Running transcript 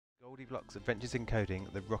GoldieBlox Adventures in Coding,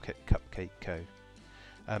 the Rocket Cupcake Code.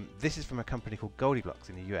 This is from a company called GoldieBlox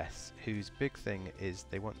in the US, whose big thing is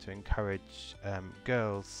they want to encourage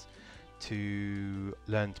girls to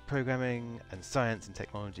learn programming and science and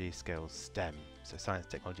technology skills, STEM, so science,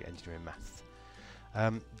 technology, engineering, maths.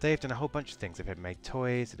 They've done a whole bunch of things. They've made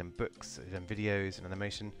toys, they've done books, they've done videos and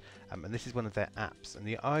animation, and this is one of their apps. And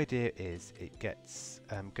the idea is it gets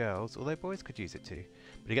girls, although boys could use it too,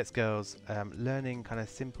 but it gets girls learning kind of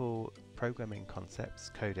simple programming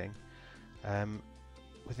concepts, coding,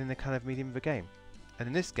 within the kind of medium of a game. And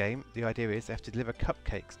in this game, the idea is they have to deliver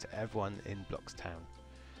cupcakes to everyone in Bloxtown.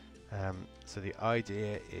 So the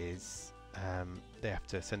idea is they have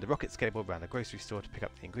to send a rocket skateboard around a grocery store to pick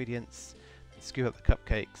up the ingredients, scoop up the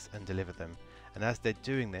cupcakes and deliver them. And as they're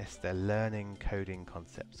doing this, they're learning coding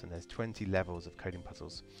concepts, and there's 20 levels of coding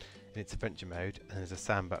puzzles in its adventure mode, and there's a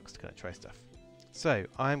sandbox to kind of try stuff. So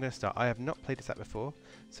I'm going to start. I have not played this app before,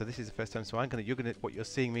 so this is the first time. So what you're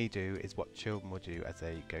seeing me do is what children will do as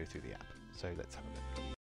they go through the app. So let's have a look.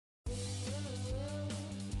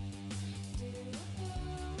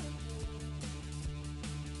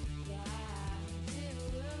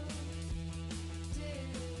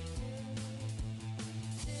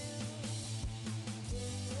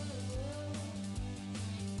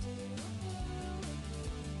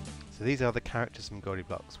 So these are the characters from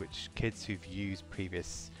GoldieBlox, which kids who've used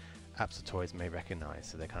previous apps or toys may recognise.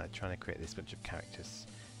 So they're kind of trying to create this bunch of characters,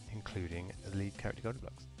 including the lead character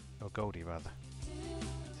GoldieBlox, or Goldie rather.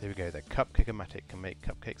 So here we go. The Cupcake-O-Matic can make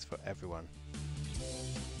cupcakes for everyone.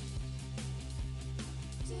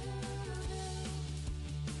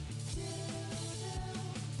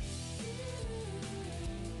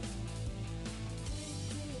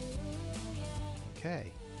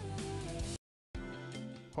 Okay.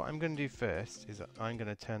 What I'm going to do first is that I'm going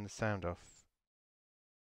to turn the sound off,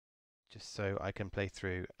 just so I can play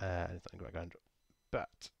through and it's not going to go.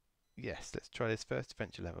 But yes, let's try this first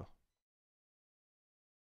adventure level.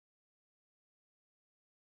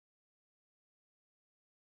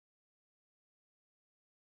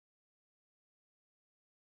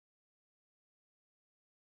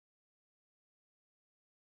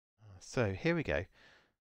 So here we go.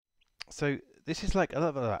 So this is like a lot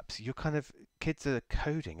of other apps. Kids are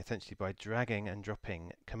coding essentially by dragging and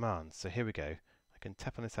dropping commands. So here we go. I can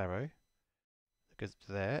tap on this arrow, it goes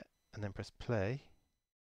to there, and then press play,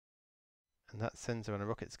 and that sends her on a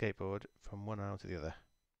rocket skateboard from one aisle to the other.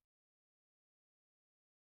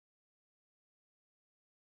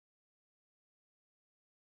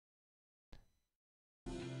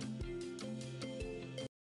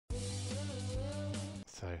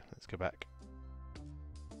 So let's go back.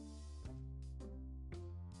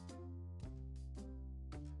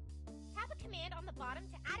 On the bottom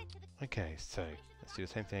to add it to the Okay, so let's do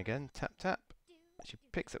the same thing again. Tap, tap. She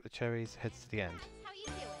picks up the cherries, heads to the end. That's how you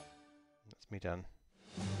do it. That's me done.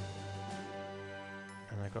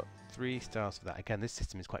 And I got 3 stars for that. Again, this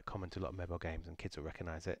system is quite common to a lot of mobile games, and kids will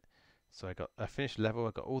recognise it. So I finished the level,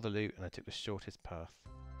 I got all the loot, and I took the shortest path.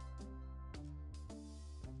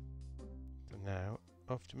 So now,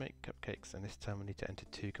 off to make cupcakes, and this time we need to enter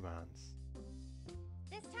 2 commands.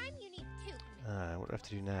 This time you need 2 commands. What do I have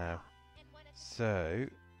to do now? So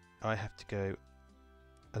I have to go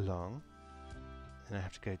along, and I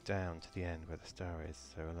have to go down to the end where the star is.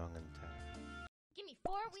 So along and down. Give me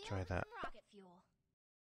 4 wheels try that. and rocket fuel.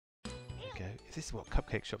 There we go. Is this what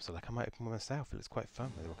cupcake shops are like? I might open one myself. It looks quite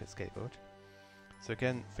fun with a rocket skateboard. So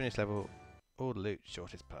again, finish level, all the loot,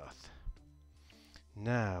 shortest path.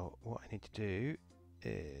 Now what I need to do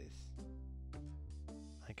is,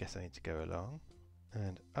 I guess I need to go along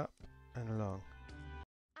and up and along.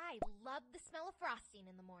 I love the smell of frosting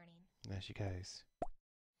in the morning. There she goes.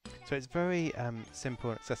 So it's very simple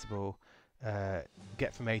and accessible.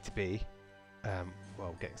 Get from A to B,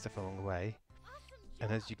 well, getting stuff along the way.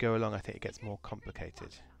 And as you go along, I think it gets more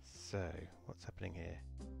complicated. So, what's happening here?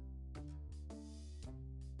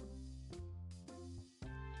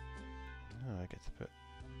 Oh, I get to put...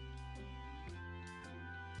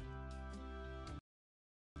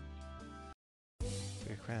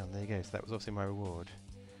 a crown, there you go. So that was obviously my reward.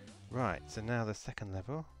 Right, so now the second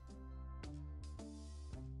level.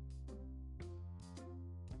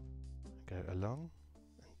 Go along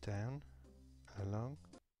and down and along.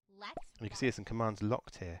 And you can see there's some commands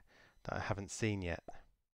locked here that I haven't seen yet.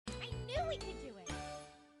 I knew we could do it.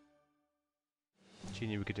 She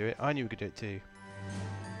knew we could do it. I knew we could do it too.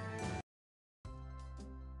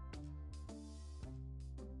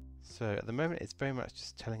 So at the moment it's very much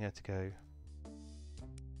just telling her to go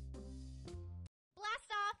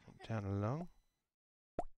Blast off. Down along.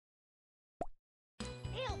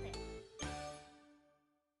 Nailed it.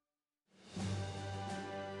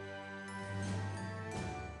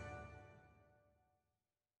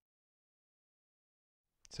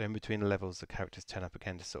 So in between the levels, the characters turn up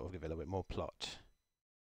again to sort of give it a little bit more plot.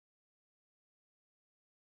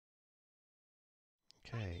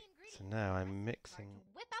 Okay, so now I'm mixing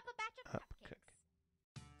Whip up a batch of up,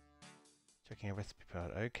 cupcakes. checking a recipe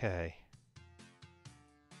card. Okay,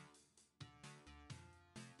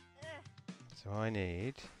 Ugh. so I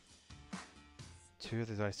need 2 of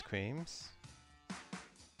those ice creams.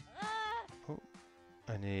 Oh,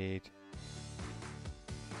 I need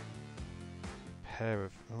a pair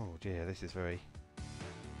of, oh dear, this is very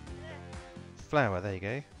flour, there you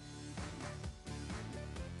go.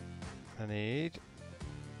 I need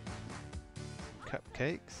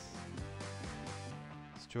cupcakes,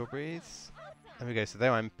 strawberries. There we go, so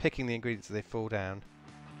there I'm picking the ingredients as they fall down.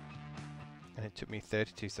 And it took me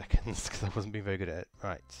 32 seconds because I wasn't being very good at it.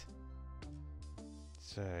 Right.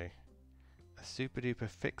 So, a super duper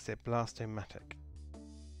fix-it Blast-O-Matic.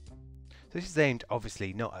 So this is aimed,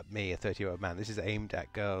 obviously, not at me, a 30-year-old man. This is aimed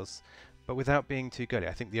at girls, but without being too girly.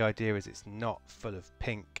 I think the idea is it's not full of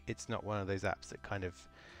pink. It's not one of those apps that kind of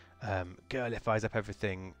girlifies up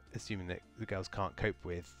everything, assuming that the girls can't cope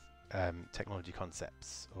with technology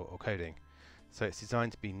concepts or coding. So it's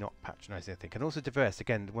designed to be not patronising, I think, and also diverse.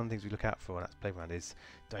 Again, one of the things we look out for on Apps Playground is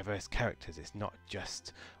diverse characters. It's not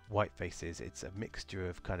just white faces. It's a mixture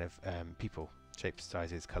of kind of people, shapes,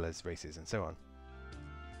 sizes, colours, races, and so on.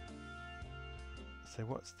 So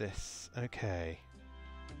what's this? Okay.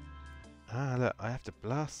 Ah, look, I have to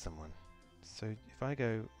blast someone. So if I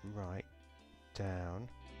go right, down,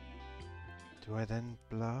 do I then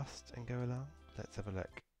blast and go along? Let's have a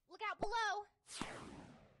look. Look out below!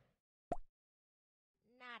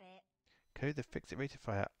 Not it. Code the fix-it rate of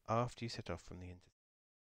fire after you set off from the intersection.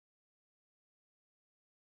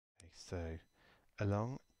 Okay, so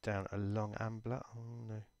along, down, along, and blast. Oh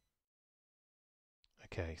no.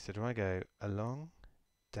 Okay, so do I go along,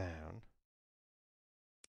 down,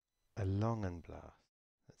 along, and blast?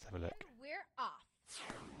 Let's have a look. And we're off.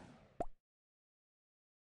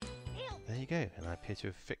 Nailed There you go, and I appear to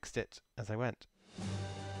have fixed it as I went.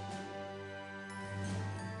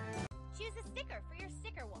 Choose a sticker for your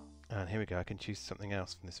sticker wall. And here we go, I can choose something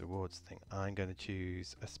else from this rewards thing. I'm going to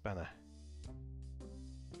choose a spanner.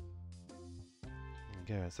 There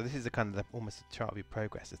you go. So this is a kind of almost a chart of your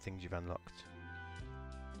progress of things you've unlocked.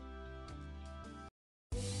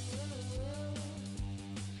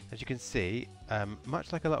 As you can see,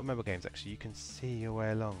 much like a lot of mobile games actually, you can see your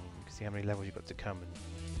way along. You can see how many levels you've got to come and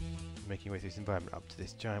making your way through this environment up to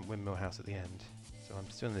this giant windmill house at the end. So I'm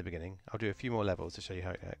still in the beginning. I'll do a few more levels to show you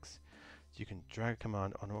how it works. So you can drag a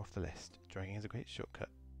command on or off the list. Dragging is a great shortcut.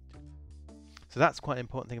 So that's quite an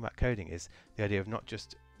important thing about coding, is the idea of not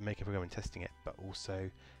just making a program and testing it, but also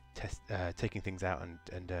taking things out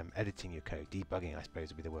and editing your code. Debugging, I suppose,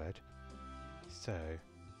 would be the word. So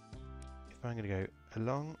if I'm going to go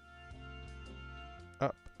along,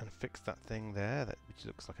 up, and fix that thing there, which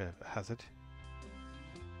looks like a hazard.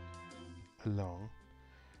 Along.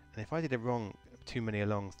 And if I did it wrong, too many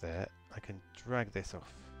alongs there, I can drag this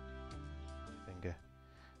off. Finger.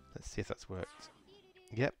 Let's see if that's worked.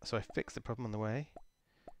 Yep, so I fixed the problem on the way.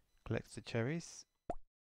 Collects the cherries.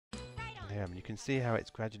 Yeah, and you can see how it's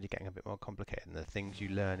gradually getting a bit more complicated, and the things you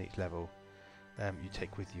learn each level you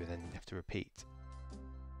take with you and then you have to repeat.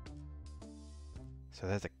 So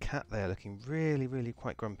there's a cat there looking really, really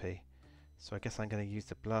quite grumpy. So I guess I'm going to use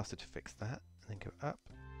the blaster to fix that, and then go up,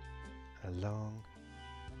 along,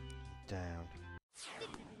 down.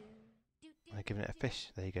 I've given it a fish.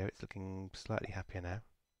 There you go. It's looking slightly happier now.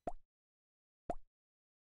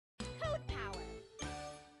 Code power.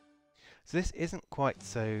 So this isn't quite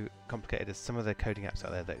so complicated as some of the coding apps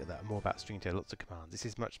out there that are more about stringing together lots of commands. This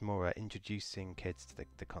is much more introducing kids to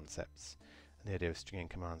the concepts and the idea of stringing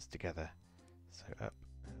commands together. So up,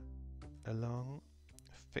 along,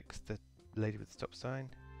 fix the lady with the stop sign,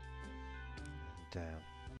 and down.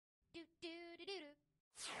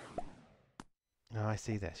 Oh, I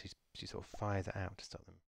see that. She sort of fires it out to stop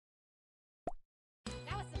them.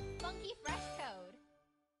 That was some funky fresh code.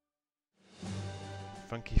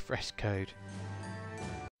 Funky fresh code.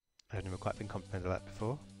 I've never quite been complimented like that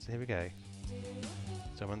before. So here we go.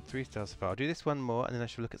 So I'm on 3 stars so far. I'll do this one more, and then I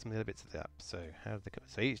shall look at some of the other bits of the app. So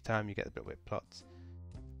so each time you get a bit of plots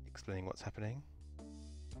explaining what's happening.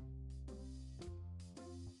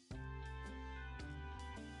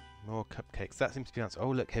 More cupcakes. That seems to be answered.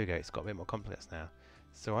 Oh look, here we go. It's got a bit more complex now.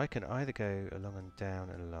 So I can either go along and down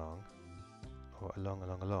and along, or along,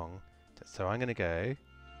 along, along. So I'm going to go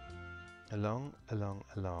along, along,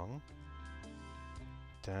 along,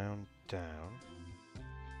 down, down,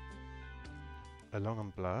 along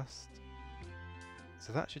and blast.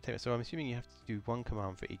 So that should take me. So I'm assuming you have to do one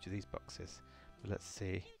command for each of these boxes. Let's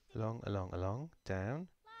see. Along, along, along, down,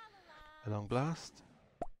 along blast.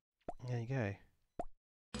 There you go.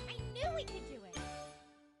 I knew we could do it.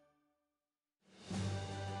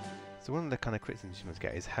 So one of the kind of criticisms you must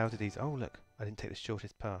get is how do these... Oh look, I didn't take the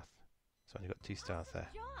shortest path. So I only got 2 stars there.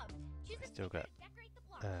 I still got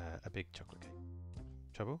a big chocolate cake.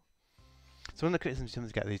 Trouble? So one of the criticisms you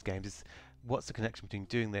must get of these games is what's the connection between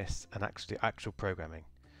doing this and actual programming?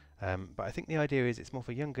 But I think the idea is it's more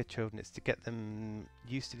for younger children. It's to get them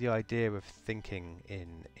used to the idea of thinking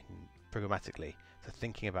in programmatically, so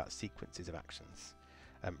thinking about sequences of actions,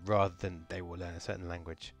 rather than they will learn a certain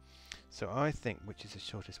language. So I think, which is the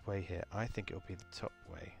shortest way here, I think it will be the top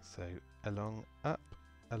way. So along, up,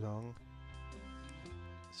 along,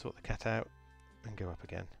 sort the cat out, and go up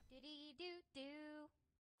again.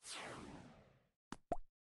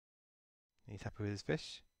 He's happy with his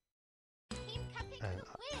fish. Team Cupcake And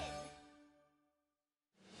will win.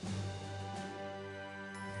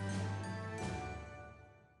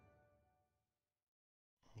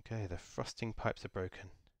 okay, the frosting pipes are broken.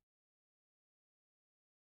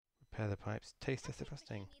 Repair the pipes. Taste test the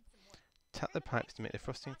frosting. Tap the pipes to make the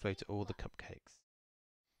frosting flow to all the cupcakes.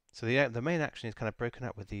 So the main action is kind of broken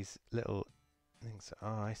up with these little things. Oh,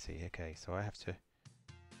 I see. Okay, so I have to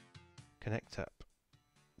connect up.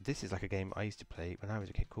 This is like a game I used to play when I was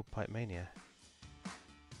a kid called Pipe Mania.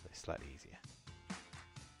 It's slightly easier.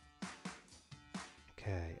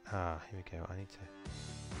 Okay, here we go. I need to...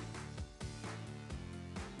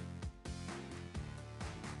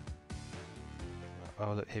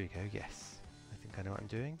 Oh, look, here we go. Yes. I think I know what I'm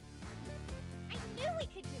doing. I knew we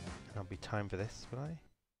could do it. And I'll be timed for this, will I?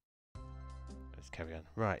 Let's carry on.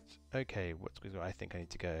 Right. Okay, what's I think I need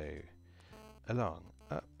to go? Along,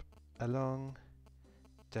 up, along,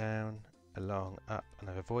 down, along, up. And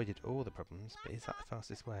I've avoided all the problems, but is that the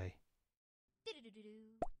fastest way?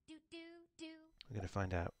 We're going to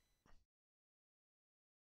find out.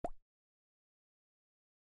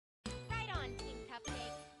 Right on, Team Cupcake.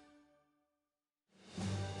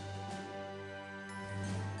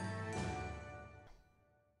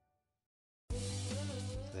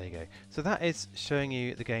 So there you go. So that is showing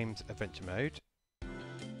you the game's adventure mode.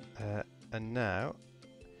 And now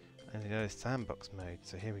I'm going to go to sandbox mode.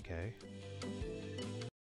 So here we go.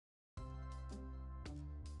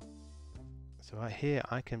 So right here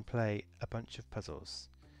I can play a bunch of puzzles.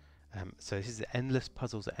 So this is endless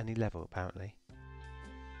puzzles at any level apparently.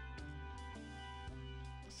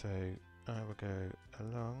 So I will go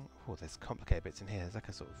along. Oh, there's complicated bits in here. There's like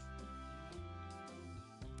a sort of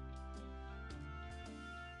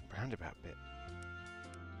roundabout bit.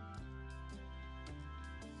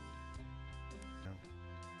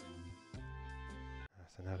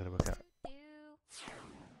 So now I've got to work out. Am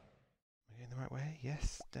I going the right way?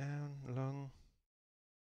 Yes. Down, along.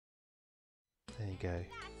 There you go.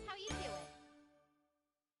 That's how you do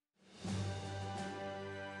it.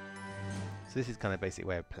 So this is kind of a basic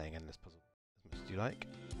way of playing endless puzzle, as much as you like.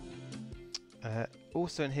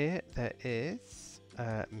 Also in here there is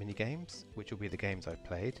mini games, which will be the games I've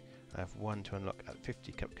played. I have one to unlock at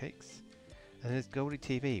 50 cupcakes. And there's Goldie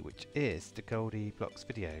TV, which is the GoldieBlox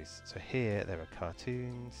videos. So here there are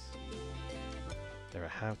cartoons, there are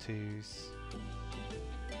how-tos,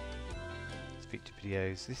 there's feature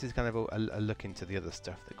videos. This is kind of a look into the other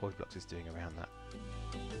stuff that GoldieBlox is doing around that.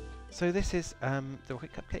 So this is the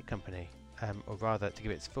Rocket Cupcake Company, or rather, to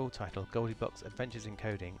give it its full title, GoldieBlox Adventures in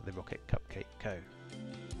Coding, the Rocket Cupcake Co.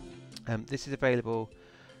 This is available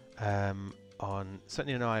on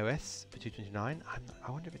certainly on iOS for $2.29.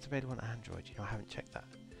 I wonder if it's available on Android. You know, I haven't checked that.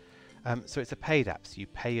 So it's a paid app, so you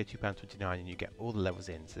pay your £2.29 and you get all the levels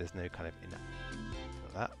in. So there's no kind of in-app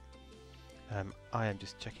like that. I am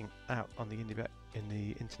just checking out on the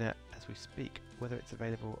internet as we speak whether it's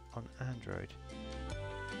available on Android.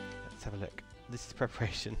 Let's have a look. This is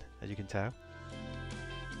preparation, as you can tell.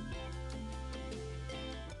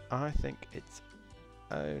 I think it's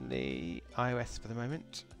only iOS for the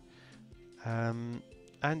moment.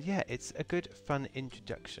 And yeah, it's a good fun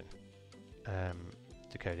introduction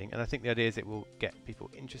to coding, and I think the idea is it will get people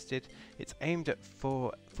interested. It's aimed at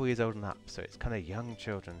 4 years old and up, so it's kind of young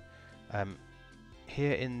children.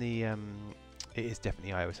 Here in the it is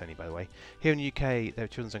definitely iOS only, by the way. Here in the UK, there are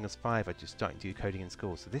children as young as 5 are just starting to do coding in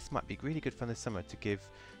school, so this might be really good fun this summer to give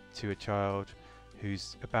to a child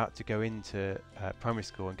who's about to go into primary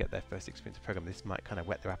school and get their first experience of programming. This might kind of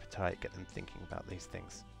whet their appetite, get them thinking about these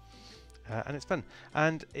things. And it's fun.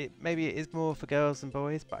 And maybe it is more for girls than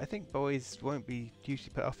boys, but I think boys won't be hugely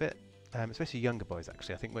put off it, especially younger boys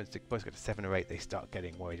actually. I think once the boys get to 7 or 8, they start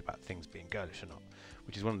getting worried about things being girlish or not,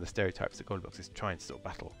 which is one of the stereotypes that GoldieBlox is trying to sort of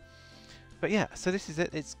battle. But yeah, so this is it.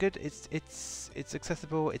 It's good. It's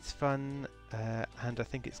accessible. It's fun, and I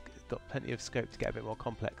think it's got plenty of scope to get a bit more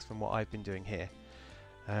complex from what I've been doing here.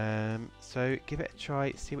 So give it a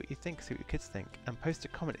try. See what you think. See what your kids think, and post a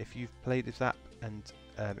comment if you've played this app and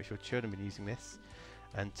if your children have been using this,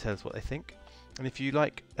 and tell us what they think. And if you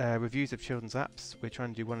like reviews of children's apps, we're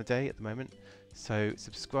trying to do one a day at the moment. So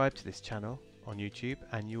subscribe to this channel on YouTube,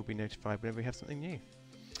 and you'll be notified whenever we have something new.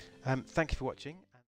 Thank you for watching.